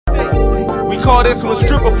call this one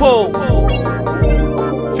Stripper Pole,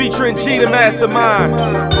 featuring G the MasterMind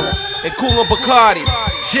and Coola Bacardi. Oh,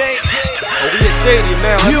 we in stadium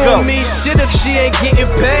now, let's you go. You don't mean shit if she ain't getting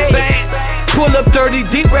paid. Pull up 30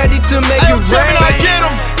 deep, ready to make it rain.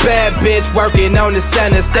 Bad bitch working on the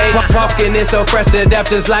center stage. Walking in so fresh to death,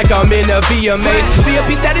 just like I'm in a VMAs.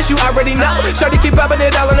 VIP status, you already know. Shorty keep popping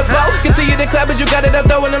it all on the boat. Continue to clap, but you got it up,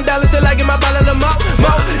 throwing them dollars till I get my bottle of mo.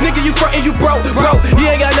 Nigga, you frontin', you broke. You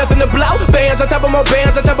ain't got nothing to blow. Bands on top of more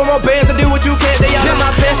bands, on top of more bands. I do what you can. They all in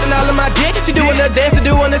my pants and all in my dick. She doing the dance to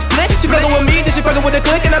do on the split. She fucking with me, then she fucking with the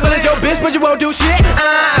click. And I feel it's your bitch, but you won't do shit.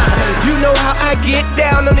 You know how I get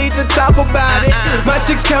down, no need to talk about it. My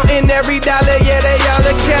chicks counting every dollar, yeah, they all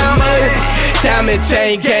accountants. Diamond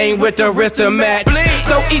chain gang with the wrist to match.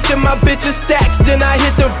 Throw each of my bitches stacks, then I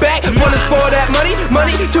hit the back. One is for that money,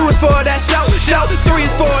 two is for that show, three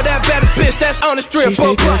is for that baddest bitch that's on the strip.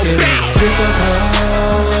 Oh yeah.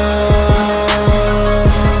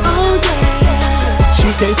 She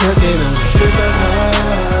stay twerking on the stripper pole.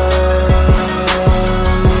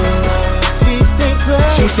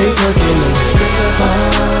 She stay twerking on the stripper pole.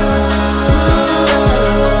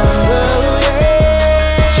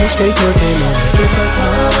 She stay twerking on the stripper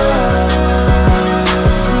pole.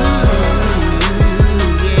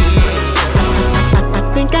 I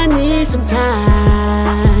think I need some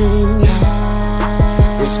time.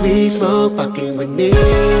 This sweet smoke fucking with me.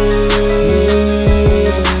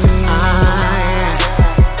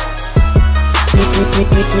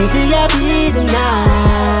 Maybe I'll be the night.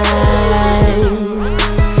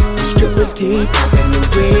 The strippers keep popping the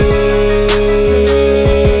red.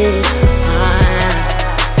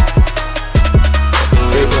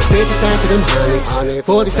 50 stacks of them hundreds,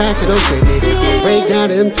 40 stacks of those 50s. Break down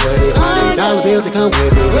them 20s, dollar bills that come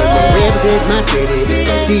with me. Represent my city,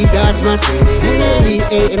 D-Dot is my city.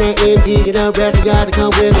 B-A and that M-D, and the rest of y'all to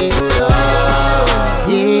come with me.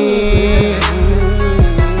 Yeah.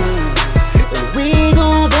 We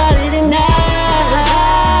gon' party tonight.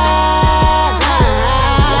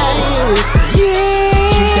 Yeah.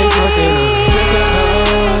 She stay twerking on the stripper pole.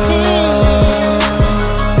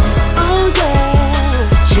 Oh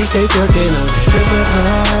yeah. She stay twerking on the stripper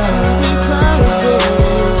pole.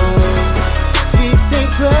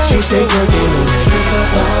 She stay twerking on the stripper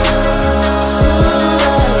pole.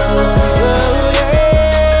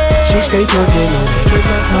 She stay twerking on the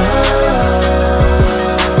stripper pole.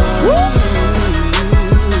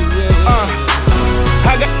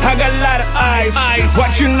 I got a lot of ice.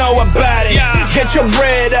 What you know about it? Get your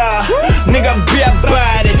bread up, nigga, be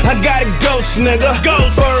about it. I got a ghost, nigga,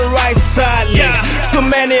 for a right solid. Too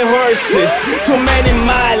many horses, too many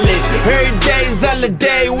mileage. Every day's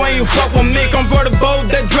holiday when you fuck with me. Convertible,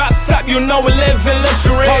 that drop top, you know we live in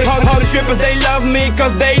luxury. All the strippers, they love me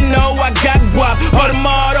cause they know I got guap. All the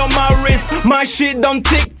mud on my wrist, my shit don't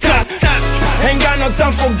tick-tock. Ain't got no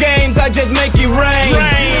time for games, I just make it rain.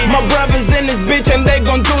 My brothers in this bitch and they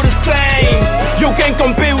gon' do the same. You can't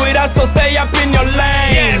compete with us, so stay up in your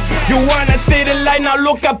lane. You wanna see the light, now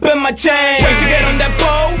look up in my chain. When she get on that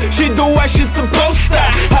pole, she do what she supposed to.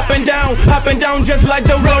 Up and down, just like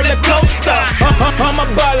the roller coaster. I'm a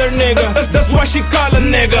baller, nigga, that's why she call a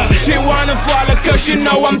nigga. She wanna follow cause she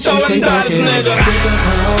know I'm throwing dollars, nigga.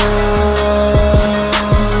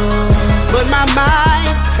 But my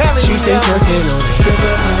mind's telling me she stay twerking on the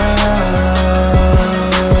stripper pole.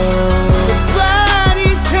 The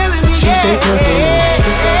body's telling me she stay twerking on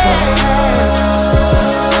the stripper pole.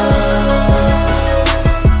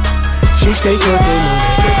 She stay twerking on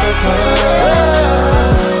the stripper pole.